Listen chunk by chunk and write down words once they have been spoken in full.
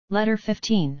Letter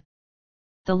 15.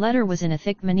 The letter was in a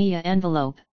thick manila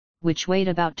envelope, which weighed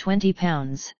about 20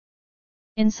 pounds.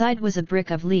 Inside was a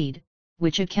brick of lead,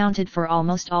 which accounted for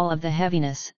almost all of the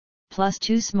heaviness, plus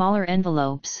 2 smaller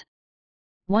envelopes.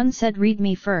 One said read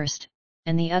me first,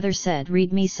 and the other said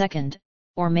read me second,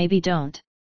 or maybe don't.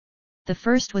 The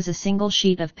first was a single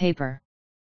sheet of paper.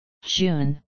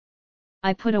 June.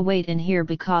 I put a weight in here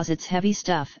because it's heavy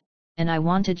stuff, and I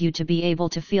wanted you to be able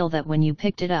to feel that when you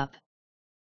picked it up.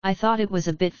 I thought it was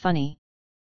a bit funny.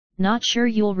 Not sure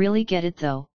you'll really get it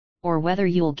though, or whether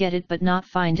you'll get it but not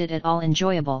find it at all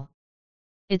enjoyable.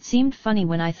 It seemed funny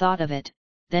when I thought of it,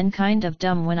 then kind of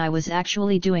dumb when I was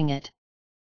actually doing it.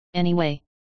 Anyway,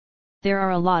 there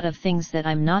are a lot of things that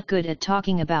I'm not good at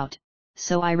talking about,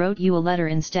 so I wrote you a letter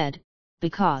instead,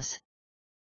 because.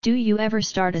 Do you ever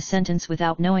start a sentence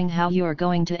without knowing how you're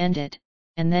going to end it,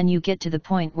 and then you get to the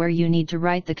point where you need to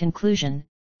write the conclusion,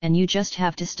 and you just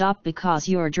have to stop because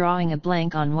you're drawing a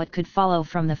blank on what could follow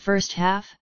from the first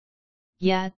half?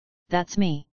 Yeah, that's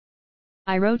me.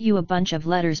 I wrote you a bunch of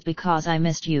letters because I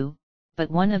missed you,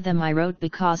 but one of them I wrote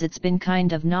because it's been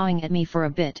kind of gnawing at me for a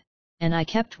bit, and I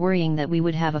kept worrying that we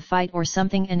would have a fight or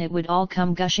something and it would all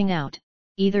come gushing out,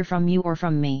 either from you or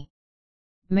from me.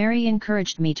 Mary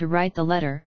encouraged me to write the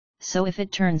letter, so if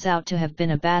it turns out to have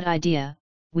been a bad idea,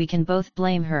 we can both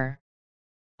blame her.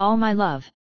 All my love.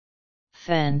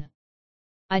 Fen.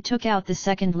 I took out the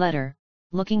second letter,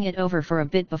 looking it over for a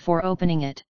bit before opening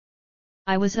it.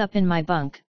 I was up in my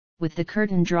bunk, with the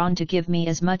curtain drawn to give me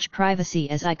as much privacy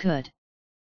as I could.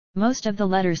 Most of the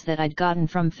letters that I'd gotten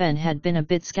from Fen had been a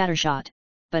bit scattershot,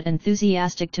 but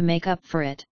enthusiastic to make up for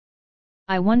it.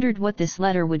 I wondered what this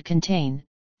letter would contain,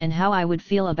 and how I would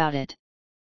feel about it.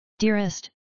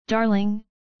 Dearest, darling,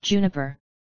 Juniper.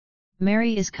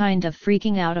 Mary is kind of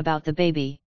freaking out about the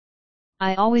baby.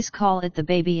 I always call it the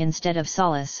baby instead of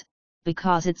Solace,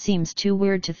 because it seems too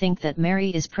weird to think that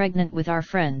Mary is pregnant with our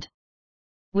friend.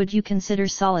 Would you consider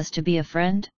Solace to be a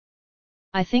friend?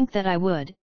 I think that I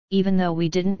would, even though we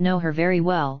didn't know her very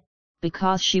well,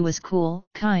 because she was cool,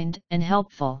 kind, and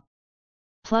helpful.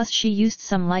 Plus she used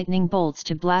some lightning bolts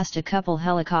to blast a couple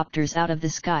helicopters out of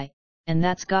the sky, and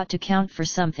that's got to count for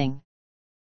something.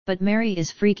 But Mary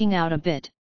is freaking out a bit,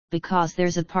 because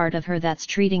there's a part of her that's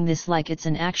treating this like it's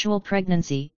an actual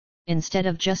pregnancy, instead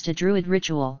of just a druid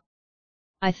ritual.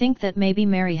 I think that maybe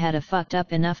Mary had a fucked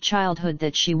up enough childhood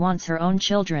that she wants her own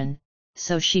children,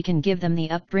 so she can give them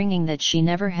the upbringing that she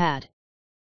never had.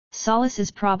 Solace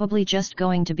is probably just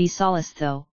going to be Solace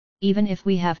though, even if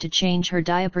we have to change her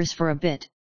diapers for a bit,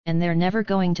 and they're never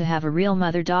going to have a real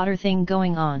mother-daughter thing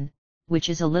going on, which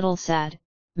is a little sad,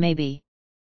 maybe.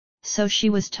 So she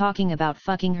was talking about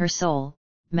fucking her soul,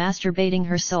 masturbating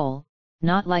her soul,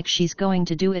 not like she's going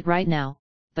to do it right now,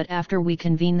 but after we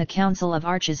convene the Council of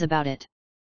Arches about it.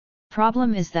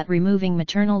 Problem is that removing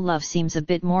maternal love seems a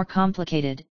bit more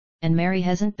complicated, and Mary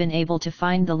hasn't been able to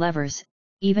find the levers,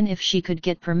 even if she could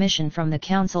get permission from the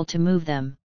council to move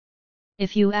them.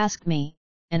 If you ask me,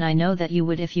 and I know that you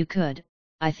would if you could,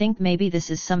 I think maybe this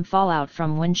is some fallout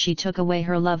from when she took away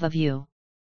her love of you.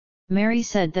 Mary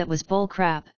said that was bull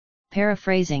crap,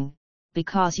 paraphrasing,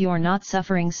 because you're not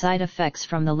suffering side effects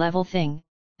from the level thing,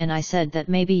 and I said that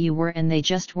maybe you were and they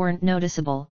just weren't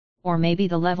noticeable, or maybe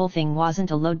the level thing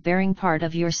wasn't a load-bearing part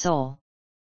of your soul.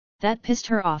 That pissed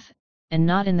her off, and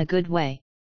not in the good way.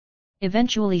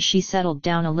 Eventually she settled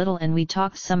down a little and we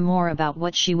talked some more about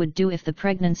what she would do if the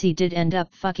pregnancy did end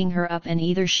up fucking her up and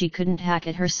either she couldn't hack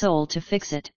at her soul to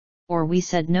fix it, or we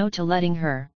said no to letting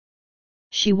her.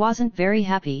 She wasn't very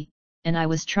happy, and I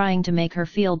was trying to make her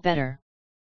feel better.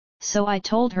 So I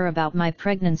told her about my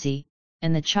pregnancy,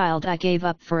 and the child I gave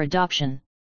up for adoption.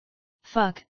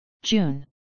 Fuck, June.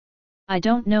 I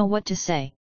don't know what to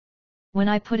say. When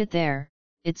I put it there,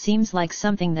 it seems like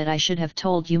something that I should have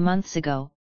told you months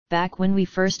ago, back when we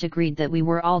first agreed that we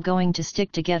were all going to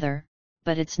stick together,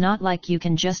 but it's not like you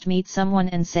can just meet someone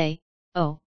and say,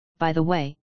 oh, by the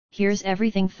way, here's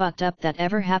everything fucked up that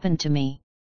ever happened to me.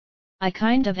 I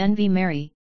kind of envy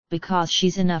Mary, because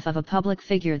she's enough of a public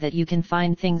figure that you can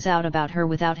find things out about her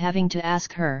without having to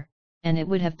ask her, and it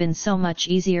would have been so much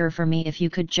easier for me if you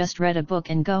could just read a book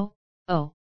and go,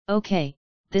 oh, okay,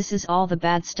 this is all the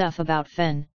bad stuff about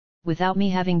Fen, without me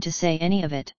having to say any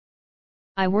of it.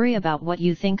 I worry about what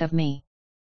you think of me.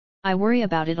 I worry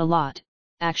about it a lot,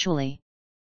 actually.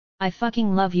 I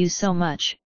fucking love you so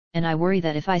much, and I worry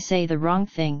that if I say the wrong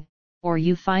thing, or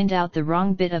you find out the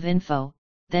wrong bit of info,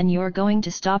 then you're going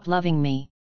to stop loving me.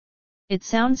 It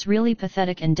sounds really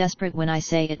pathetic and desperate when I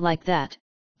say it like that,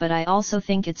 but I also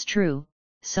think it's true,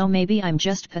 so maybe I'm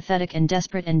just pathetic and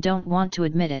desperate and don't want to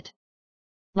admit it.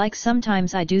 Like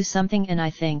sometimes I do something and I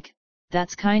think,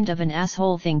 that's kind of an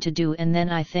asshole thing to do, and then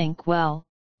I think, well,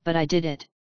 but I did it,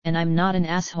 and I'm not an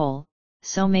asshole,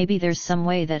 so maybe there's some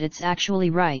way that it's actually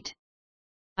right.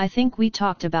 I think we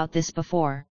talked about this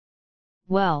before.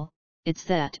 Well, it's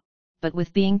that, but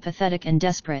with being pathetic and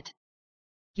desperate.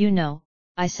 You know,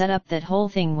 I set up that whole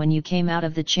thing when you came out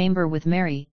of the chamber with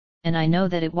Mary, and I know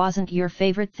that it wasn't your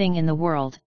favorite thing in the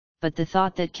world, but the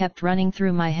thought that kept running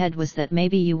through my head was that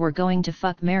maybe you were going to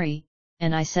fuck Mary,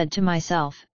 and I said to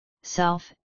myself,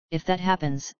 if that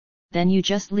happens, then you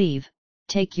just leave,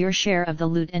 take your share of the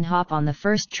loot and hop on the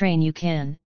first train you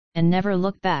can, and never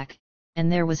look back.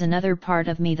 And there was another part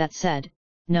of me that said,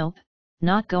 nope,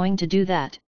 not going to do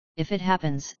that. If it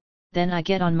happens, then I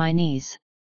get on my knees.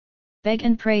 Beg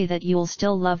and pray that you'll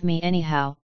still love me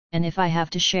anyhow, and if I have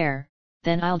to share,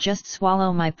 then I'll just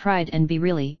swallow my pride and be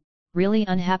really, really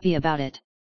unhappy about it.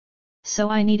 So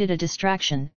I needed a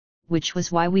distraction, which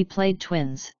was why we played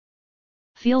twins.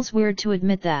 Feels weird to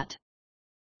admit that.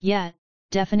 Yeah,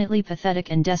 definitely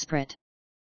pathetic and desperate.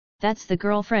 That's the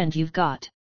girlfriend you've got.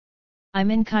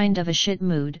 I'm in kind of a shit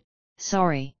mood,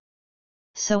 sorry.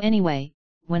 So anyway,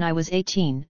 when I was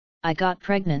 18, I got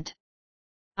pregnant.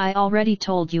 I already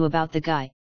told you about the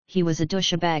guy. He was a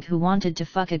douchebag who wanted to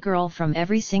fuck a girl from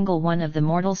every single one of the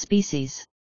mortal species.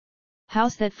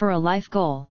 How's that for a life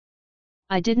goal?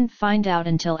 I didn't find out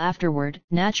until afterward,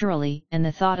 naturally, and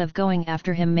the thought of going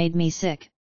after him made me sick,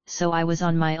 so I was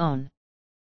on my own.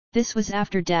 This was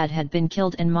after Dad had been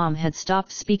killed and Mom had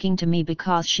stopped speaking to me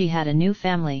because she had a new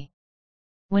family.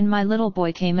 When my little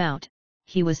boy came out,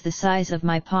 he was the size of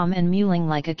my palm and mewling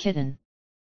like a kitten.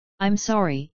 I'm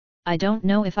sorry, I don't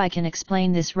know if I can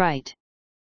explain this right.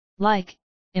 Like,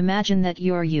 imagine that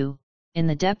you're you, in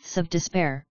the depths of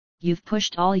despair, you've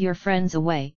pushed all your friends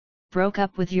away, broke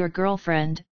up with your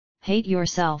girlfriend, hate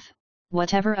yourself,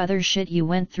 whatever other shit you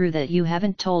went through that you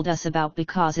haven't told us about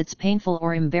because it's painful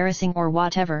or embarrassing or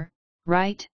whatever,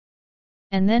 right?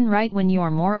 And then right when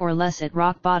you're more or less at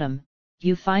rock bottom,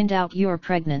 you find out you're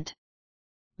pregnant.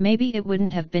 Maybe it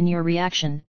wouldn't have been your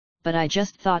reaction, but I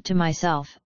just thought to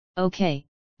myself, okay,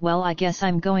 well I guess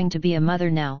I'm going to be a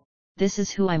mother now, this is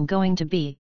who I'm going to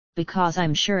be, because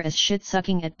I'm sure as shit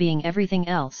sucking at being everything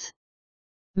else.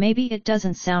 Maybe it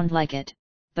doesn't sound like it,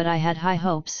 but I had high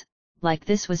hopes, like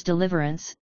this was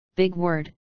deliverance, big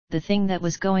word, the thing that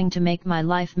was going to make my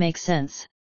life make sense.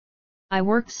 I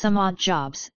worked some odd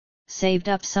jobs, saved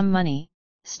up some money,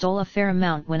 stole a fair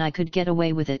amount when I could get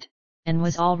away with it, and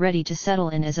was all ready to settle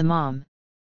in as a mom.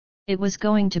 It was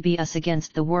going to be us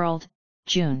against the world,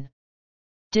 June.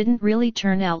 Didn't really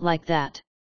turn out like that.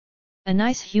 A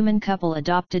nice human couple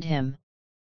adopted him.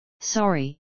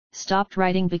 Sorry, stopped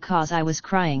writing because I was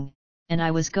crying, and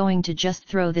I was going to just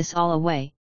throw this all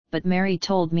away, but Mary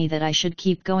told me that I should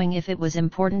keep going if it was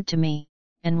important to me,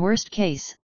 and worst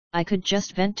case, I could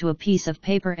just vent to a piece of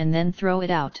paper and then throw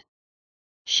it out.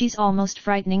 She's almost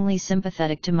frighteningly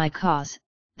sympathetic to my cause,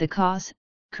 the cause,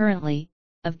 currently,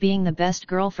 of being the best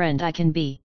girlfriend I can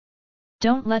be.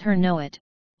 Don't let her know it,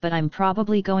 but I'm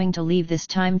probably going to leave this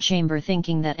time chamber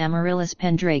thinking that Amaryllis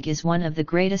Pendraig is one of the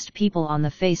greatest people on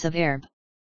the face of Erb.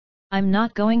 I'm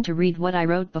not going to read what I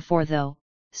wrote before though,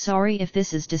 sorry if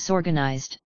this is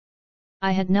disorganized.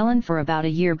 I had Nellen for about a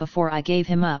year before I gave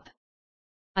him up.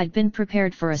 I'd been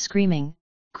prepared for a screaming,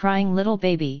 crying little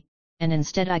baby, and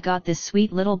instead I got this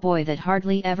sweet little boy that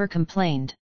hardly ever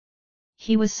complained.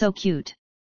 He was so cute.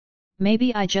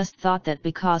 Maybe I just thought that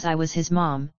because I was his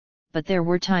mom, but there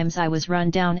were times I was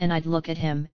run down and I'd look at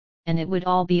him, and it would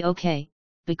all be okay,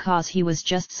 because he was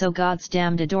just so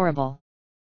goddamned adorable.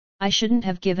 I shouldn't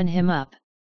have given him up.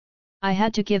 I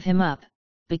had to give him up,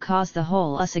 because the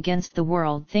whole us against the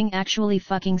world thing actually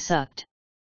fucking sucked.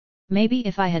 Maybe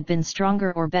if I had been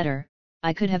stronger or better,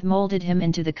 I could have molded him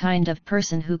into the kind of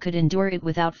person who could endure it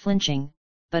without flinching,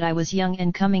 but I was young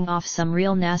and coming off some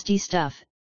real nasty stuff,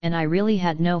 and I really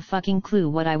had no fucking clue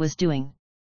what I was doing.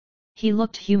 He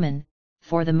looked human,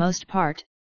 for the most part,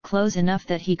 close enough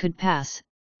that he could pass,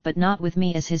 but not with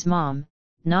me as his mom,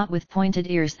 not with pointed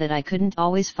ears that I couldn't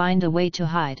always find a way to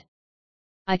hide.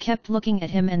 I kept looking at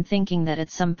him and thinking that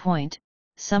at some point,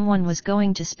 someone was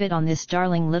going to spit on this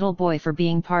darling little boy for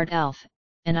being part elf,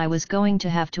 and I was going to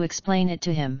have to explain it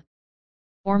to him.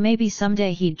 Or maybe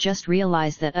someday he'd just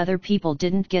realize that other people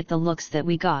didn't get the looks that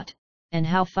we got, and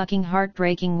how fucking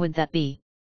heartbreaking would that be?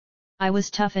 I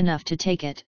was tough enough to take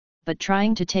it, but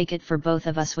trying to take it for both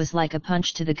of us was like a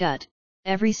punch to the gut,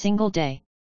 every single day.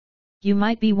 You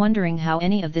might be wondering how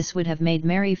any of this would have made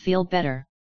Mary feel better.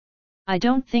 I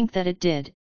don't think that it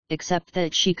did, except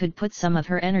that she could put some of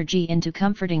her energy into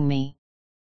comforting me.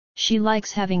 She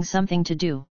likes having something to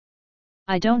do.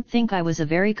 I don't think I was a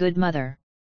very good mother.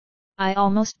 I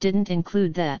almost didn't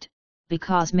include that,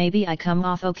 because maybe I come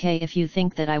off okay if you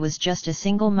think that I was just a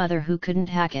single mother who couldn't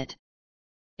hack it.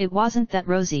 It wasn't that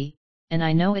rosy, and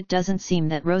I know it doesn't seem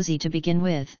that rosy to begin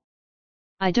with.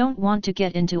 I don't want to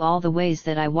get into all the ways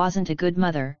that I wasn't a good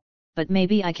mother, but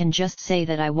maybe I can just say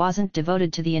that I wasn't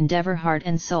devoted to the endeavor heart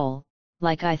and soul,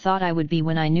 like I thought I would be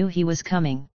when I knew he was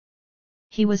coming.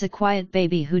 He was a quiet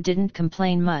baby who didn't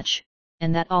complain much,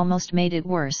 and that almost made it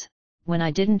worse, when I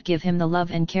didn't give him the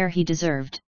love and care he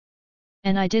deserved.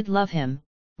 And I did love him,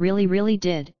 really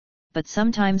did, but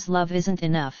sometimes love isn't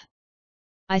enough.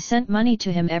 I sent money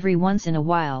to him every once in a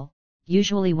while,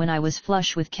 usually when I was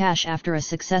flush with cash after a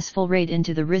successful raid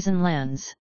into the Risen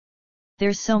Lands.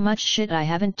 There's so much shit I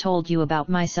haven't told you about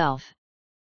myself.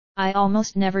 I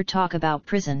almost never talk about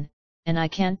prison, and I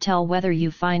can't tell whether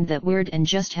you find that weird and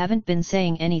just haven't been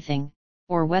saying anything,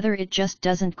 or whether it just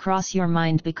doesn't cross your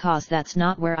mind because that's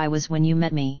not where I was when you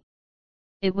met me.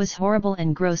 It was horrible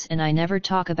and gross, and I never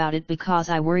talk about it because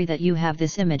I worry that you have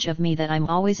this image of me that I'm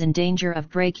always in danger of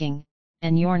breaking,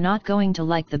 and you're not going to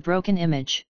like the broken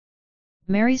image.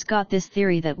 Mary's got this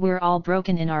theory that we're all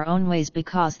broken in our own ways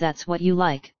because that's what you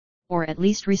like, or at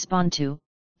least respond to,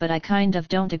 but I kind of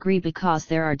don't agree because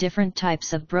there are different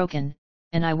types of broken,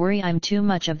 and I worry I'm too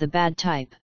much of the bad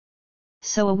type.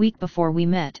 So a week before we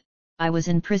met, I was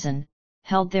in prison,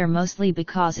 held there mostly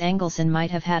because Angelson might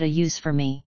have had a use for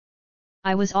me.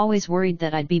 I was always worried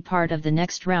that I'd be part of the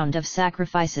next round of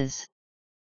sacrifices.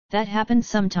 That happened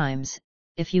sometimes,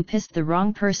 if you pissed the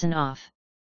wrong person off.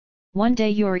 One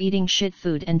day you're eating shit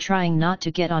food and trying not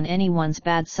to get on anyone's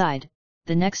bad side,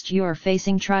 the next you're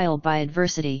facing trial by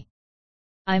adversity.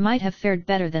 I might have fared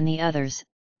better than the others,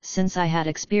 since I had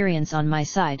experience on my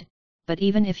side, but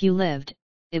even if you lived,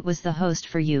 it was the host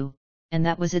for you, and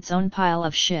that was its own pile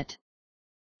of shit.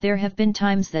 There have been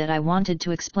times that I wanted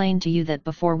to explain to you that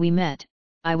before we met,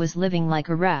 I was living like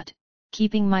a rat,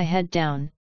 keeping my head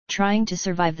down, trying to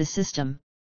survive the system.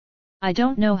 I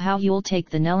don't know how you'll take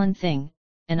the Nellen thing,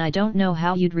 and I don't know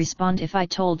how you'd respond if I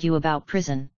told you about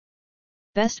prison.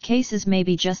 Best case is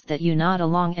maybe just that you nod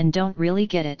along and don't really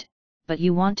get it, but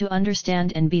you want to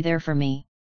understand and be there for me.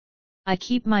 I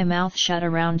keep my mouth shut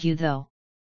around you though.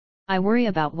 I worry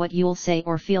about what you'll say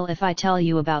or feel if I tell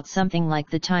you about something like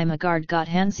the time a guard got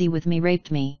handsy with me,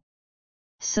 raped me.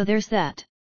 So there's that.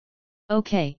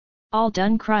 Okay, all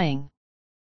done crying.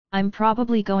 I'm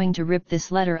probably going to rip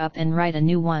this letter up and write a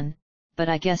new one, but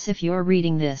I guess if you're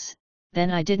reading this,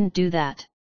 then I didn't do that.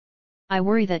 I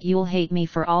worry that you'll hate me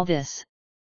for all this.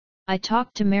 I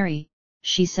talked to Mary,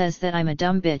 she says that I'm a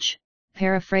dumb bitch,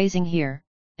 paraphrasing here,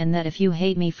 and that if you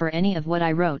hate me for any of what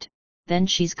I wrote, then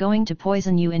she's going to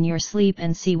poison you in your sleep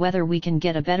and see whether we can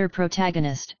get a better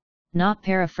protagonist, not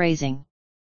paraphrasing.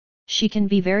 She can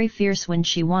be very fierce when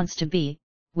she wants to be,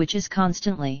 which is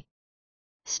constantly.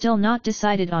 Still not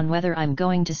decided on whether I'm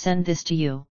going to send this to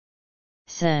you.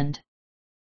 Send.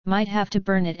 Might have to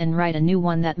burn it and write a new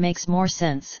one that makes more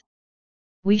sense.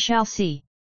 We shall see.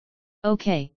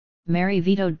 Okay, Mary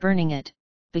vetoed burning it,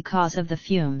 because of the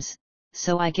fumes,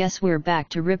 so I guess we're back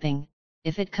to ripping,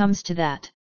 if it comes to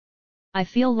that. I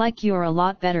feel like you're a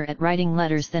lot better at writing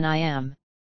letters than I am.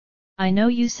 I know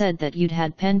you said that you'd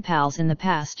had pen pals in the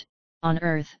past, on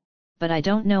Earth, but I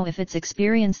don't know if it's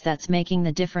experience that's making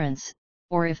the difference,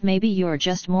 or if maybe you're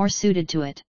just more suited to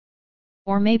it.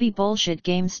 Or maybe bullshit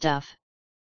game stuff.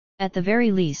 At the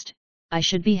very least, I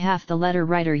should be half the letter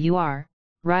writer you are,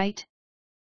 right?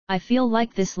 I feel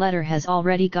like this letter has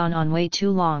already gone on way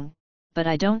too long, but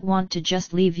I don't want to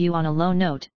just leave you on a low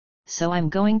note, so I'm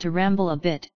going to ramble a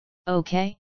bit,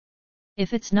 okay?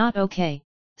 If it's not okay,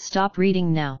 stop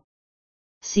reading now.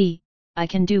 See, I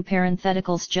can do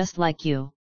parentheticals just like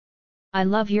you. I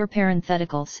love your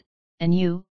parentheticals, and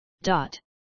you, dot.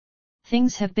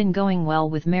 Things have been going well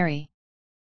with Mary.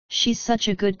 She's such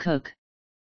a good cook.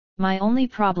 My only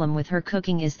problem with her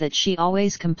cooking is that she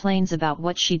always complains about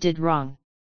what she did wrong.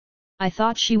 I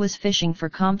thought she was fishing for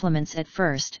compliments at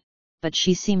first, but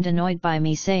she seemed annoyed by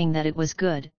me saying that it was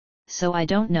good, so I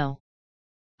don't know.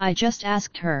 I just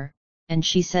asked her, and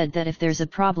she said that if there's a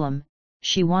problem,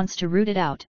 she wants to root it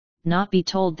out, not be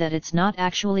told that it's not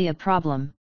actually a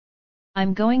problem.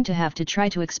 I'm going to have to try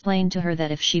to explain to her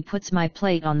that if she puts my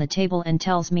plate on the table and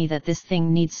tells me that this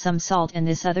thing needs some salt and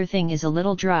this other thing is a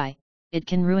little dry, it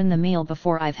can ruin the meal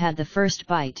before I've had the first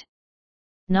bite.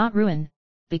 Not ruin,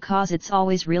 because it's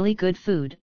always really good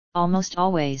food, almost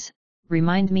always.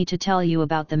 Remind me to tell you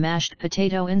about the mashed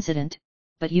potato incident,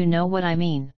 but you know what I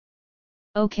mean.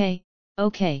 Okay,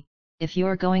 if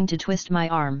you're going to twist my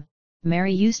arm,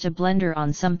 Mary used a blender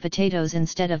on some potatoes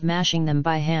instead of mashing them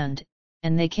by hand,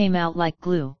 and they came out like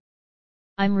glue.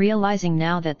 I'm realizing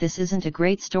now that this isn't a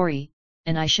great story,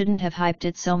 and I shouldn't have hyped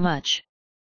it so much.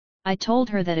 I told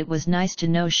her that it was nice to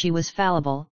know she was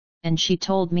fallible, and she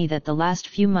told me that the last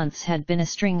few months had been a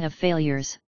string of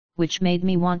failures, which made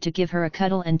me want to give her a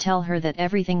cuddle and tell her that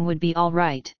everything would be all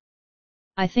right.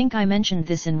 I think I mentioned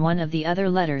this in one of the other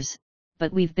letters,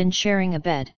 but we've been sharing a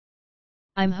bed.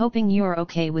 I'm hoping you're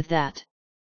okay with that.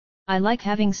 I like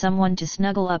having someone to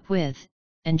snuggle up with,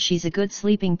 and she's a good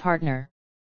sleeping partner.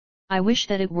 I wish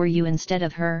that it were you instead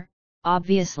of her,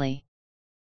 obviously.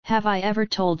 Have I ever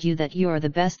told you that you're the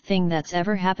best thing that's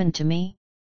ever happened to me?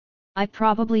 I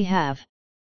probably have.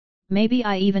 Maybe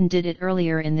I even did it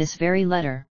earlier in this very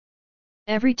letter.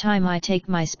 Every time I take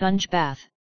my sponge bath,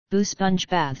 boo sponge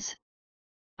baths.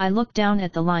 I look down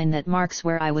at the line that marks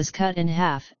where I was cut in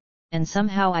half, and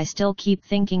somehow I still keep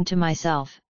thinking to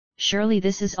myself, surely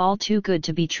this is all too good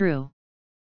to be true.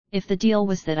 If the deal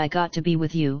was that I got to be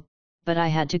with you, but I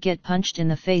had to get punched in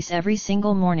the face every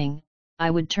single morning, I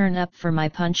would turn up for my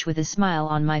punch with a smile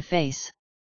on my face.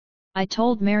 I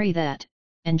told Mary that,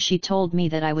 and she told me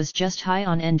that I was just high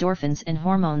on endorphins and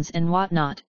hormones and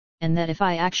whatnot, and that if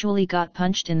I actually got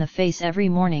punched in the face every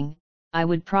morning, I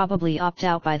would probably opt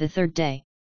out by the third day.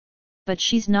 But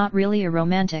she's not really a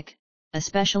romantic,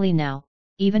 especially now,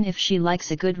 even if she likes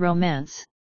a good romance.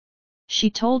 She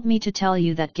told me to tell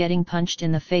you that getting punched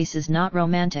in the face is not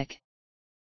romantic.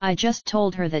 I just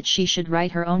told her that she should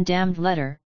write her own damned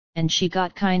letter, and she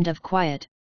got kind of quiet,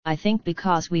 I think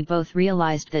because we both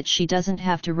realized that she doesn't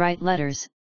have to write letters,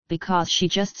 because she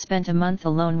just spent a month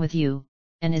alone with you,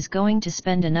 and is going to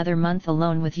spend another month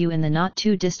alone with you in the not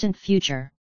too distant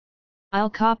future. I'll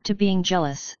cop to being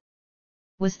jealous.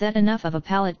 Was that enough of a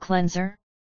palate cleanser?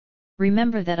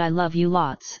 Remember that I love you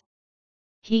lots.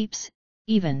 Heaps,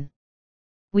 even.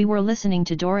 We were listening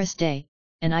to Doris Day,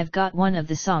 and I've got one of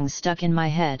the songs stuck in my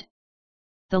head.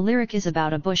 The lyric is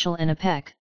about a bushel and a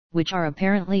peck, which are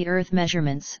apparently earth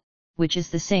measurements, which is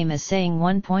the same as saying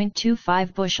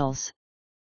 1.25 bushels.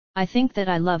 I think that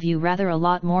I love you rather a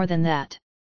lot more than that.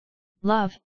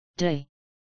 Love, Day.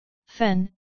 Fen,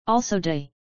 also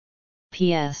Day.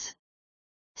 P.S.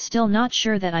 Still not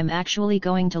sure that I'm actually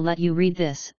going to let you read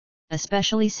this,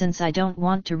 especially since I don't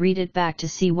want to read it back to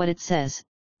see what it says,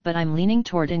 but I'm leaning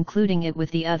toward including it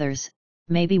with the others,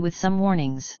 maybe with some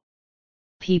warnings.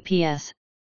 P.P.S.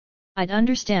 I'd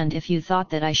understand if you thought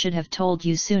that I should have told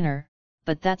you sooner,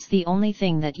 but that's the only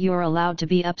thing that you're allowed to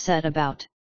be upset about.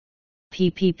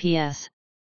 P.P.P.S.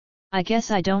 I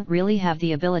guess I don't really have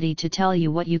the ability to tell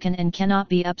you what you can and cannot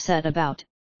be upset about.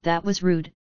 That was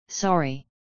rude, sorry.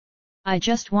 I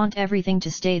just want everything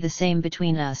to stay the same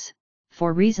between us,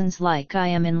 for reasons like I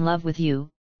am in love with you,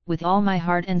 with all my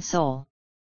heart and soul.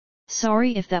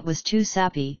 Sorry if that was too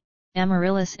sappy.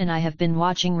 Amaryllis and I have been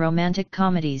watching romantic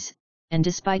comedies, and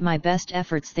despite my best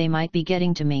efforts they might be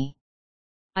getting to me.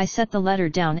 I set the letter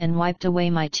down and wiped away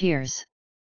my tears.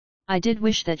 I did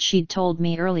wish that she'd told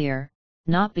me earlier,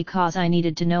 not because I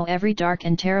needed to know every dark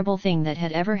and terrible thing that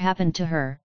had ever happened to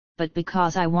her, but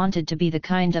because I wanted to be the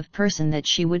kind of person that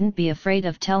she wouldn't be afraid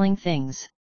of telling things.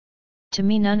 To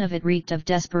me none of it reeked of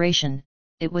desperation,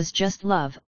 it was just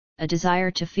love, a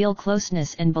desire to feel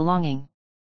closeness and belonging.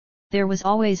 There was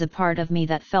always a part of me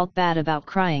that felt bad about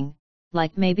crying,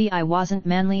 like maybe I wasn't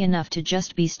manly enough to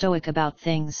just be stoic about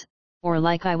things, or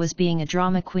like I was being a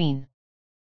drama queen.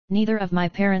 Neither of my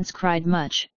parents cried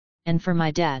much, and for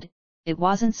my dad, it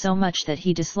wasn't so much that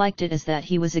he disliked it as that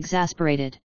he was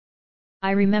exasperated.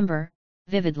 I remember,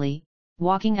 vividly,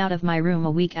 walking out of my room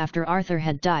a week after Arthur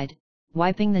had died,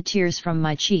 wiping the tears from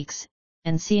my cheeks,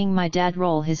 and seeing my dad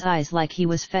roll his eyes like he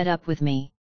was fed up with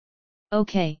me.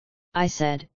 Okay, I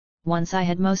said, once I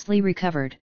had mostly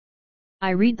recovered.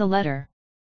 I read the letter.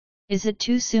 Is it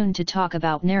too soon to talk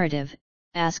about narrative?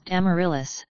 Asked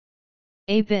Amaryllis.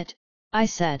 A bit, I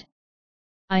said.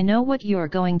 I know what you're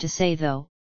going to say though,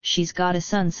 she's got a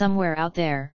son somewhere out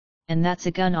there, and that's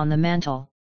a gun on the mantle.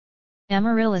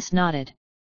 Amaryllis nodded.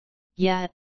 Yeah,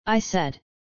 I said.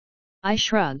 I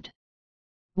shrugged.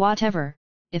 Whatever,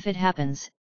 if it happens,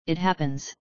 it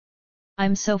happens.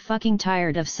 I'm so fucking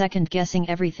tired of second-guessing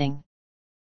everything.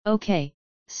 Okay,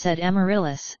 said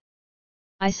Amaryllis.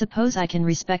 I suppose I can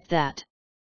respect that.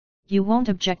 You won't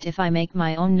object if I make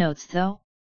my own notes though?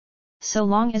 So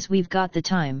long as we've got the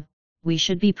time, we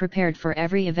should be prepared for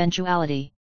every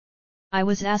eventuality. I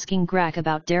was asking Grak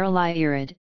about Darryl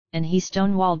Irid, and he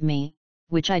stonewalled me,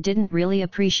 which I didn't really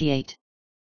appreciate.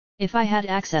 If I had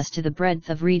access to the breadth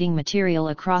of reading material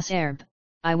across Erb,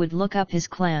 I would look up his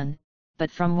clan, but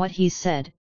from what he's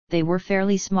said, they were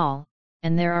fairly small,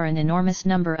 and there are an enormous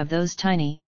number of those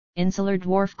tiny, insular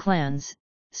dwarf clans,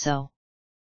 so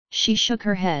She shook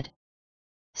her head.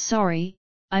 Sorry,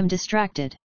 I'm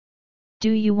distracted.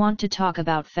 Do you want to talk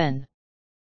about Fen?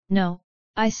 No,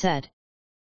 I said.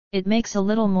 It makes a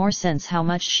little more sense how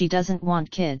much she doesn't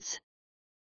want kids.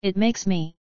 It makes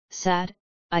me sad,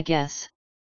 I guess.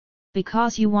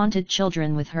 Because you wanted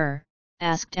children with her?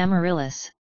 Asked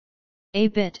Amaryllis. A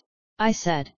bit, I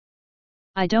said.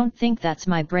 I don't think that's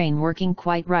my brain working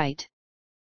quite right.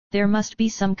 There must be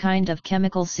some kind of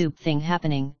chemical soup thing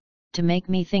happening, to make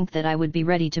me think that I would be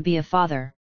ready to be a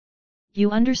father.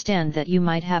 You understand that you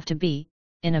might have to be,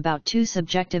 in about 2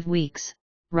 subjective weeks,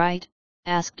 right?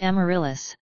 Asked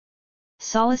Amaryllis.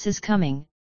 Solace is coming,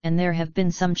 and there have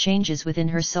been some changes within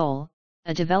her soul,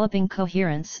 a developing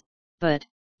coherence, but,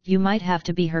 you might have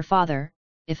to be her father,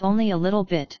 if only a little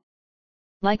bit.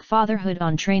 Like fatherhood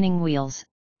on training wheels,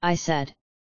 I said.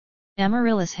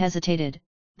 Amaryllis hesitated,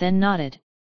 then nodded.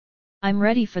 I'm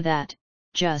ready for that,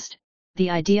 just,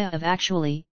 the idea of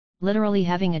actually, literally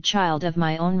having a child of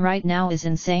my own right now is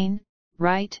insane,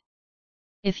 right?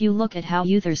 If you look at how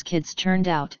Uther's kids turned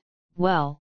out,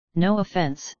 well, no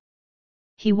offense.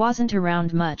 He wasn't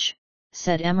around much,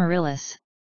 said Amaryllis.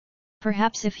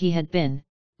 Perhaps if he had been,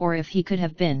 or if he could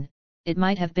have been, it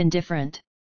might have been different.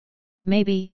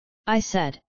 Maybe, I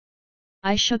said.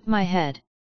 I shook my head.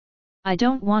 I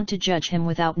don't want to judge him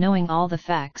without knowing all the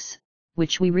facts,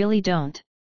 which we really don't.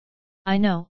 I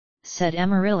know, said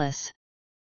Amaryllis.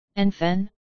 And Fen?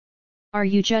 Are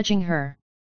you judging her?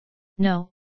 No,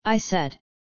 I said.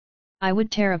 I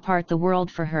would tear apart the world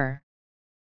for her.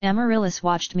 Amaryllis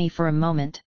watched me for a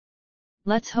moment.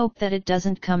 Let's hope that it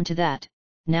doesn't come to that,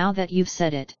 now that you've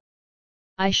said it.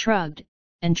 I shrugged,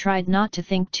 and tried not to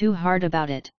think too hard about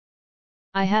it.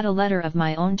 I had a letter of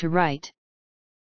my own to write.